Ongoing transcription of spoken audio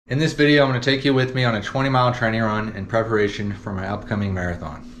In this video, I'm going to take you with me on a 20-mile training run in preparation for my upcoming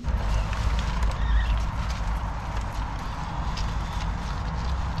marathon.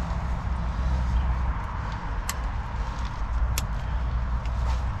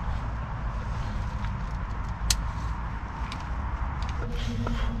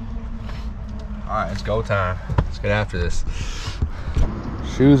 All right, it's go time. Let's get after this.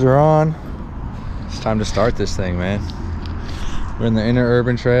 Shoes are on. It's time to start this thing, man. We're in the inner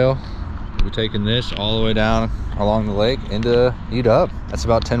urban trail. We're taking this all the way down along the lake into UW. That's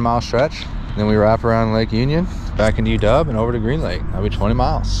about a 10-mile stretch. Then we wrap around Lake Union, back into UW and over to Green Lake. That'll be 20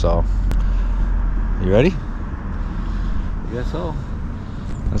 miles. So, you ready? I guess so.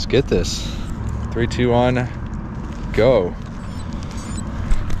 Let's get this. 3, 2, 1, go.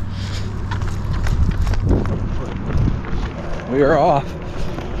 We are off.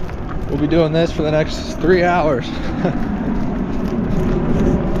 We'll be doing this for the next 3 hours.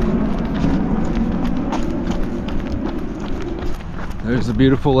 There's the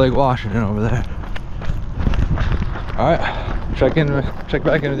beautiful Lake Washington over there. All right, check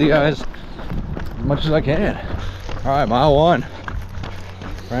back in with you guys as much as I can. All right, mile 1.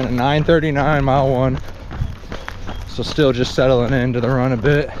 Ran at 9:39, mile 1. So still just settling into the run a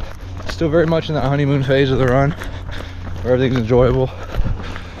bit. Still very much in that honeymoon phase of the run, where everything's enjoyable.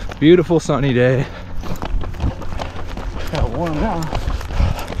 Beautiful sunny day. Got warm now.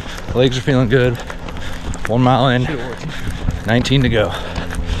 Legs are feeling good. 1 mile in, 19 to go.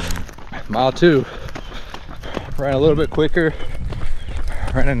 Mile 2. Ran a little bit quicker.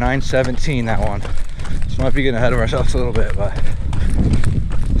 Ran a 9:17 that one. So might be getting ahead of ourselves a little bit, but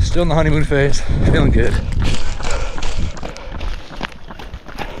still in the honeymoon phase. Feeling good.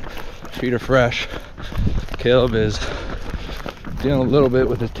 Feet are fresh. Caleb is dealing a little bit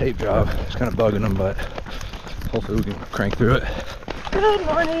with his tape job. It's kind of bugging him, but hopefully we can crank through it. Good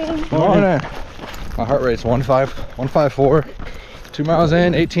morning. Good morning. My heart rate's 154. 2 miles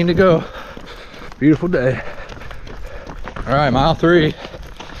in, 18 to go. Beautiful day. All right, mile 3.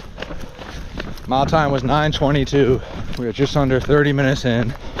 Mile time was 9:22. We are just under 30 minutes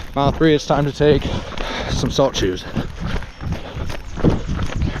in. Mile 3, it's time to take some salt shoes.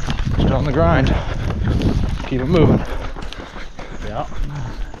 Still on the grind. Keep it moving. Yeah.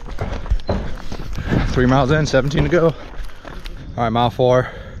 3 miles in, 17 to go. All right, mile 4.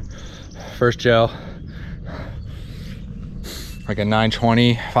 First gel. Like a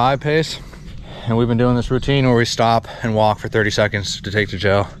 9:25 pace. And we've been doing this routine where we stop and walk for 30 seconds to take the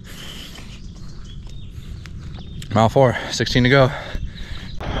gel. Mile 4, 16 to go.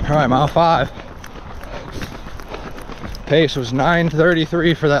 All right, mile 5. Pace was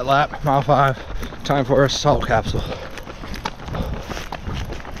 9:33 for that lap, mile 5. Time for a salt capsule.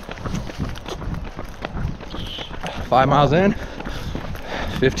 5 miles in,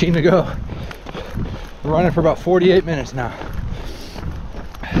 15 to go. We're running for about 48 minutes now.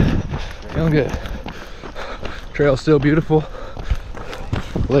 Feeling good. Trail's still beautiful.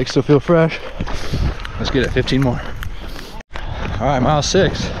 Lake still feel fresh. Let's get it, 15 more. All right, mile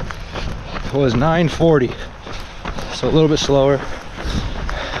 6 was 9:40. So a little bit slower,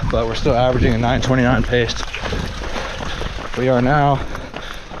 but we're still averaging a 9:29 pace. We are now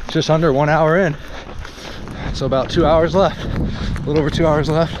just under 1 hour in. So about 2 hours left. A little over 2 hours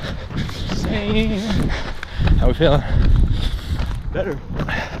left. Same. How we feeling? Better.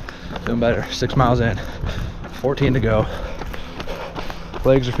 Feeling better. 6 miles in, 14 to go.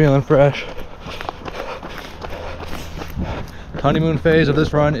 Legs are feeling fresh. Honeymoon phase of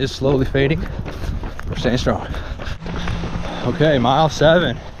this run is slowly fading. We're staying strong. Okay, mile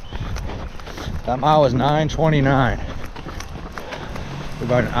 7. That mile was 9:29. We're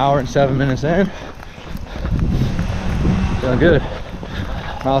about an hour and 7 minutes in. Feeling good.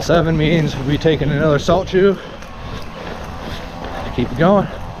 Mile 7 means we'll be taking another salt chew. Keep it going.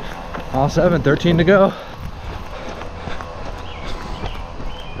 Mile 7, 13 to go.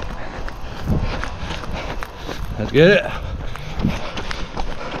 Let's get it.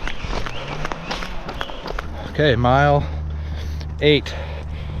 Okay, mile 8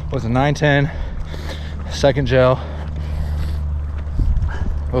 was a 9:10. Second gel.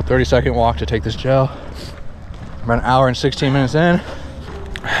 Little 30-second walk to take this gel. About an hour and 16 minutes in.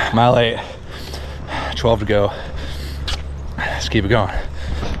 Mile 8, 12 to go. Let's keep it going.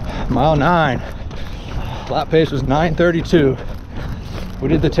 Mile 9, lap pace was 9:32. We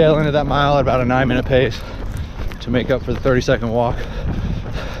did the tail end of that mile at about a 9-minute pace to make up for the 30-second walk.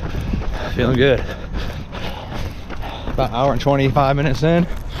 Feeling good. About an hour and 25 minutes in.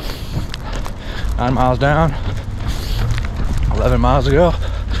 9 miles down. 11 miles to go.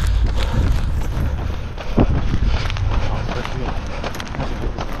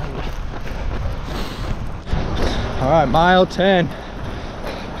 All right, mile 10.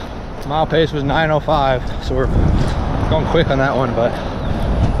 Mile pace was 9:05, so we're going quick on that one, but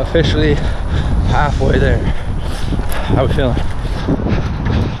officially halfway there. How we feeling?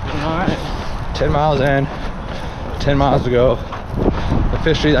 All right. 10 miles in, 10 miles to go.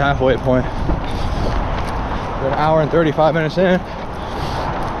 Officially the halfway point. We're an hour and 35 minutes in.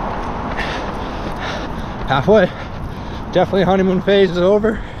 Halfway. Definitely honeymoon phase is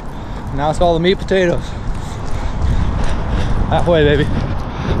over. Now it's all the meat potatoes. Halfway, baby.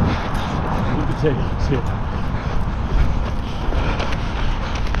 Meat potatoes, yeah.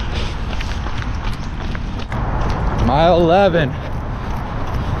 Mile 11.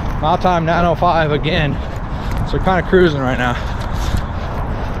 Mile time 9:05 again. So we're kind of cruising right now.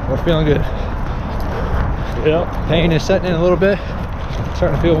 We're feeling good. Yep. Pain is setting in a little bit.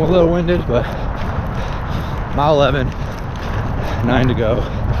 Starting to feel a little winded, but mile 11, 9 to go.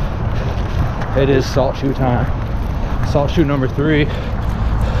 It is salt shoe time. Salt shoe number 3.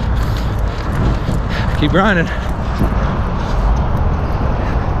 Keep grinding.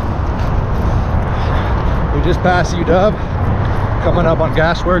 We just passed UW, coming up on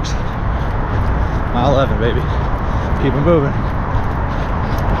Gasworks. Mile 11, baby. Keep it moving.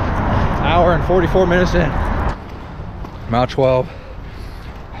 Hour and 44 minutes in. Mile 12.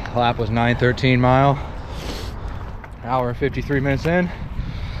 Lap was 9:13 mile. Hour and 53 minutes in.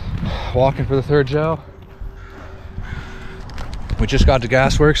 Walking for the 3rd gel. We just got to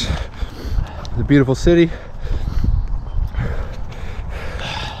Gasworks, the beautiful city.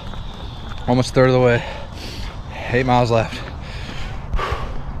 Almost 1/3 of the way. 8 miles left.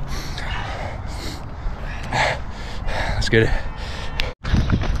 Let's get it.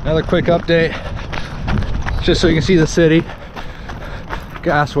 Another quick update, just so you can see the city.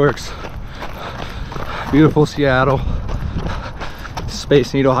 Gasworks, beautiful Seattle.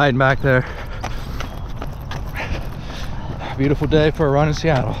 Space Needle hiding back there. Beautiful day for a run in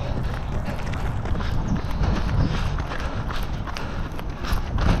Seattle.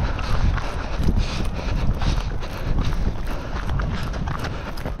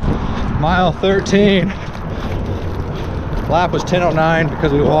 Mile 13. Lap was 10:09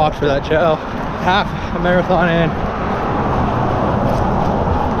 because we walked for that gel. Half a marathon in.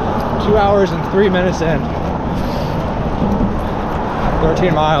 2 hours and 3 minutes in.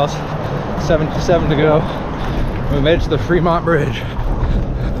 13 miles, 77 to go. We made it to the Fremont Bridge.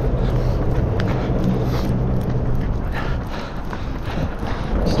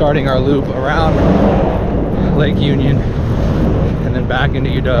 Starting our loop around Lake Union and then back into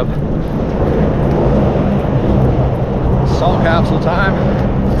UW. Salt capsule time.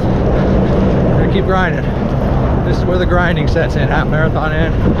 We're gonna keep grinding. This is where the grinding sets in. Half marathon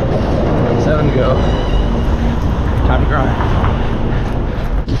in, 7 to go. Time to grind.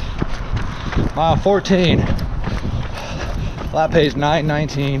 Mile 14. Lap pace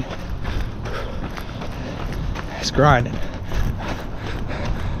 9:19. It's grinding.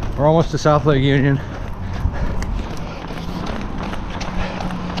 We're almost to South Lake Union.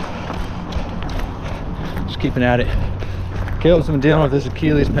 Just keeping at it. Caleb's been dealing with this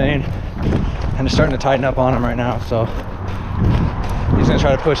Achilles pain and it's starting to tighten up on him right now, so he's gonna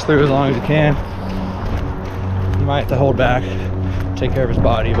try to push through as long as he can. He might have to hold back, take care of his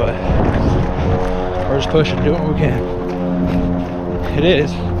body, but we're just pushing, doing what we can. It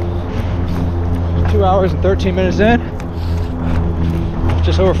is 2 hours and 13 minutes in,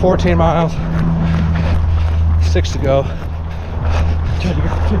 just over 14 miles, 6 to go. Try to get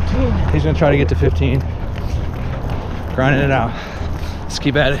to 15. He's gonna try to get to 15. Grinding it out. Let's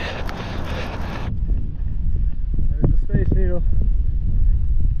keep at it. There's the Space Needle.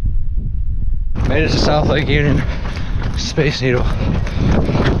 Made it to South Lake Union. Space Needle.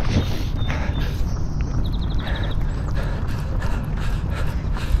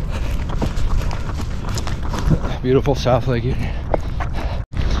 Beautiful South Lake Union.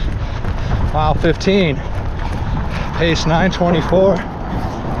 Mile 15. Pace 9:24.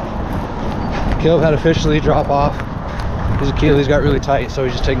 Caleb had officially drop off. His Achilles got really tight, so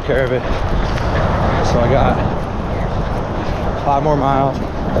he's just taking care of it. So I got 5 more miles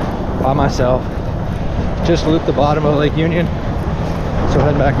by myself. Just looped the bottom of Lake Union. So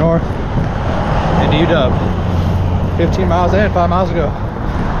heading back north into UW. 15 miles in, 5 miles ago.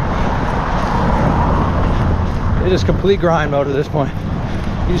 It is complete grind mode at this point.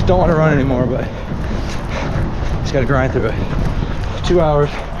 You just don't want to run anymore, but you just got to grind through it. 2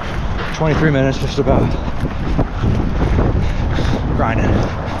 hours, 23 minutes, just about. Grinding.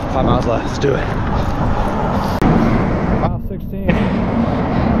 5 miles left. Let's do it. Mile 16.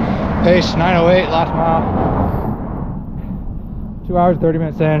 Pace 9:08. Last mile. 2 hours 30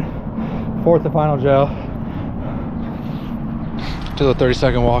 minutes in. 4th and final gel. Do a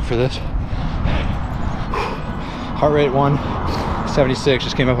 30-second walk for this. Heart rate 176,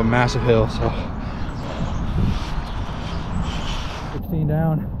 just came up a massive hill, so. 16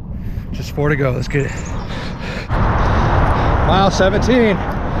 down, just 4 to go, let's get it. Mile 17.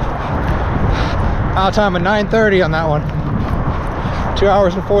 Mile time of 9:30 on that one. 2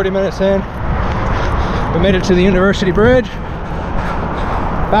 hours and 40 minutes in. We made it to the University Bridge.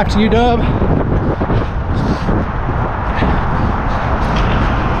 Back to UW.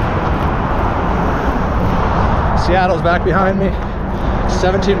 Seattle's back behind me.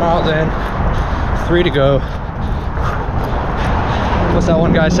 17 miles in, 3 to go. What's that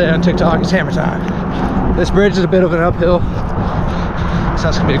one guy say on TikTok? It's hammer time. This bridge is a bit of an uphill, so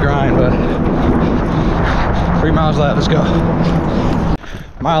that's gonna be a grind, but 3 miles left, let's go.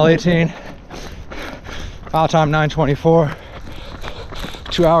 Mile 18, mile time 9:24,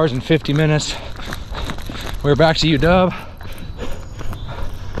 2 hours and 50 minutes. We're back to UW.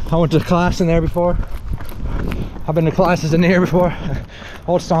 I went to class in there before. I've been to classes in here before.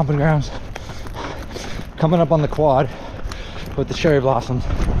 Old stomping grounds. Coming up on the quad with the cherry blossoms.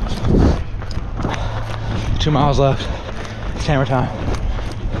 2 miles left. It's hammer time.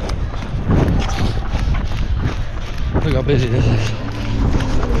 Look how busy this is.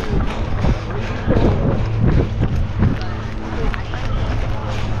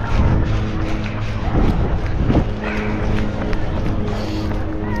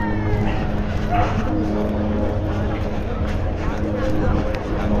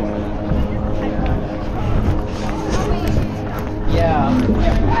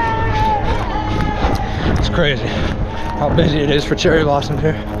 It's crazy how busy it is for cherry blossoms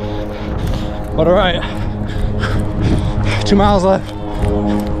here. But all right, 2 miles left.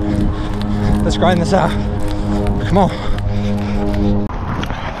 Let's grind this out. Come on.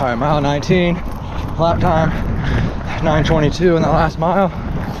 All right, mile 19, lap time 9:22 in the last mile.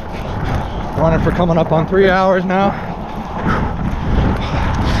 Running for coming up on 3 hours now.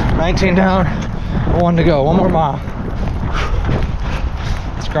 19 down, 1 to go. 1 more mile.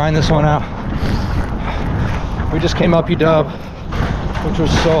 Let's grind this one out. We just came up UW, which was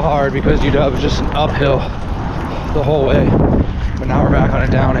so hard because UW was just an uphill the whole way. But now we're back on a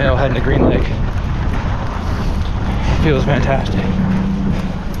downhill heading to Green Lake. Feels fantastic.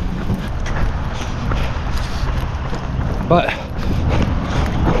 But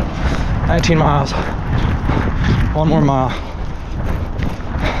 19 miles, 1 more mile.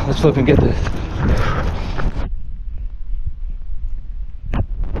 Let's flip and get this.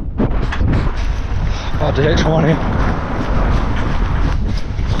 About to hit 20.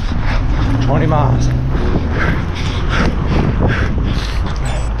 20 miles.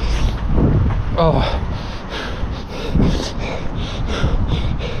 Oh.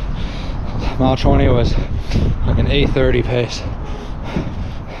 Mile 20 was like an 8:30 pace.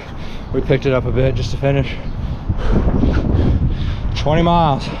 We picked it up a bit just to finish. 20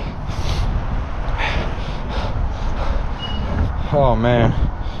 miles. Oh man,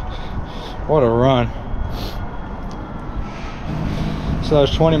 what a run. So that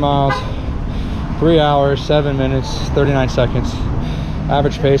was 20 miles, 3 hours, 7 minutes, 39 seconds.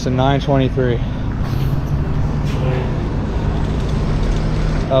 Average pace of 9:23.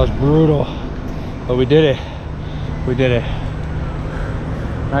 That was brutal, but we did it. We did it.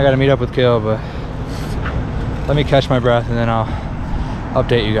 I gotta meet up with Kale, but let me catch my breath and then I'll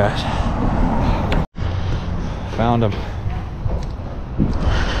update you guys. Found him.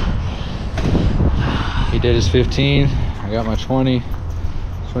 He did his 15. I got my 20.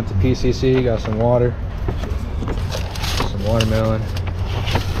 Just went to PCC, got some water, some watermelon,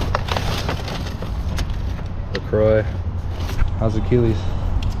 LaCroix. How's Achilles?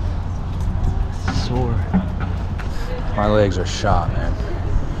 Sore. My legs are shot, man.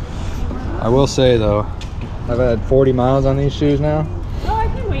 I will say though, I've had 40 miles on these shoes now. Oh, I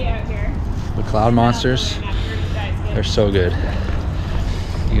can wait out here. The Cloud Monsters, they're so good.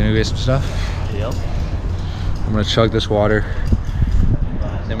 You gonna go get some stuff? Yep. I'm gonna chug this water,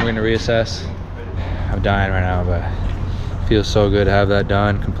 then we're gonna reassess. I'm dying right now, but it feels so good to have that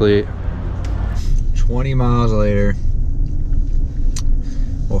done, complete. 20 miles later.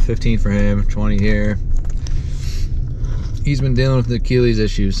 Well, 15 for him, 20 here. He's been dealing with the Achilles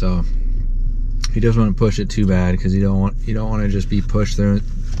issue, so he doesn't want to push it too bad because you don't want to just be pushed there.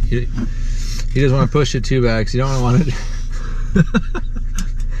 He doesn't want to push it too bad because you don't want to.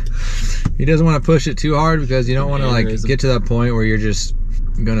 He doesn't want to push it too hard because you don't want to like get to that point where you're just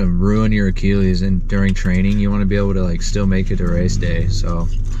gonna ruin your Achilles. And during training, you want to be able to like still make it to race day. So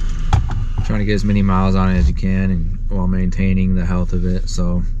trying to get as many miles on it as you can, and while maintaining the health of it.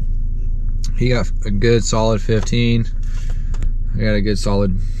 So he got a good solid 15. I got a good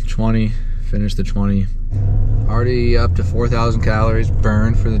solid 20, finished the 20. Already up to 4,000 calories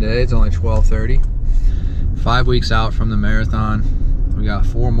burned for the day. It's only 12:30. 5 weeks out from the marathon. We got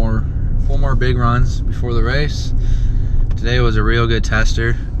four more big runs before the race. Today was a real good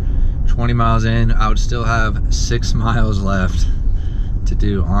tester. 20 miles in, I would still have 6 miles left to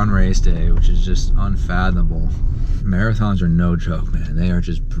do on race day, which is just unfathomable. Marathons are no joke, man. They are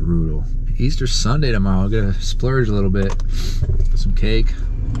just brutal. Easter Sunday tomorrow, I'll get to splurge a little bit. Some cake,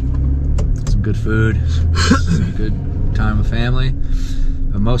 some good food, some good time with family.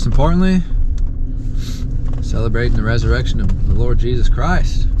 But most importantly, celebrating the resurrection of the Lord Jesus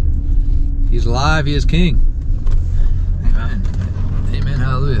Christ. He's alive, he is King. Amen. Amen,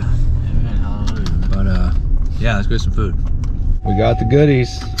 hallelujah. Amen, hallelujah. But yeah, let's go get some food. We got the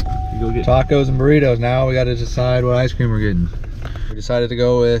goodies. You go get Tacos and burritos. Now we got to decide what ice cream we're getting. We decided to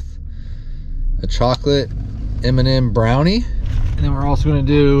go with a chocolate M&M brownie, and then we're also going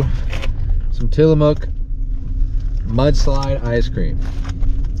to do some Tillamook mudslide ice cream.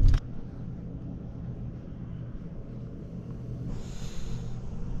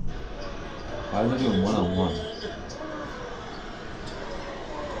 I live in one-on-one.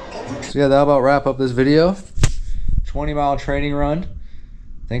 So yeah, that'll about wrap up this video. 20-mile training run.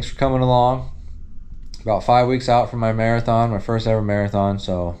 Thanks for coming along. About 5 weeks out from my marathon, my first ever marathon.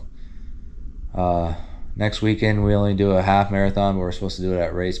 So next weekend we only do a half marathon, but we're supposed to do it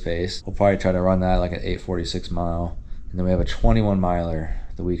at race pace. We'll probably try to run that like an 8:46 mile. And then we have a 21 miler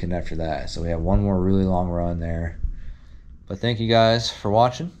the weekend after that. So we have one more really long run there. But thank you guys for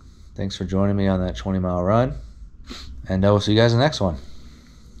watching. Thanks for joining me on that 20-mile run. And we'll see you guys in the next one.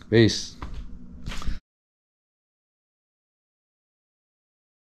 Peace.